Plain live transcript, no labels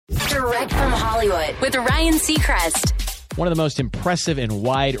Direct from Hollywood with Ryan Seacrest. One of the most impressive and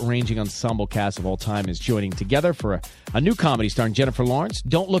wide-ranging ensemble casts of all time is joining together for a new comedy starring Jennifer Lawrence,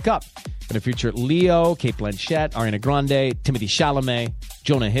 Don't Look Up. Going to feature Leo, Cate Blanchett, Ariana Grande, Timothée Chalamet,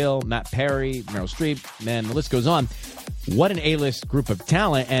 Jonah Hill, Matt Perry, Meryl Streep, man, the list goes on. What an A-list group of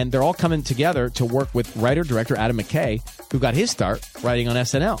talent, and they're all coming together to work with writer-director Adam McKay, who got his start writing on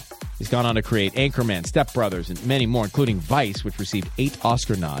SNL. He's gone on to create Anchorman, Step Brothers, and many more, including Vice, which received 8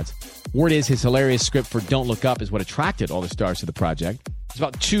 Oscar nods. Word is his hilarious script for Don't Look Up is what attracted all the stars to the project. It's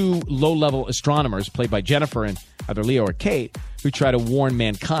about 2 low-level astronomers, played by Jennifer and either Leo or Kate, who try to warn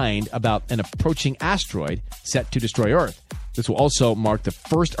mankind about an approaching asteroid set to destroy Earth. This will also mark the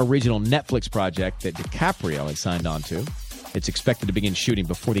first original Netflix project that DiCaprio has signed on to. It's expected to begin shooting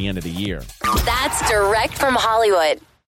before the end of the year. That's Direct from Hollywood.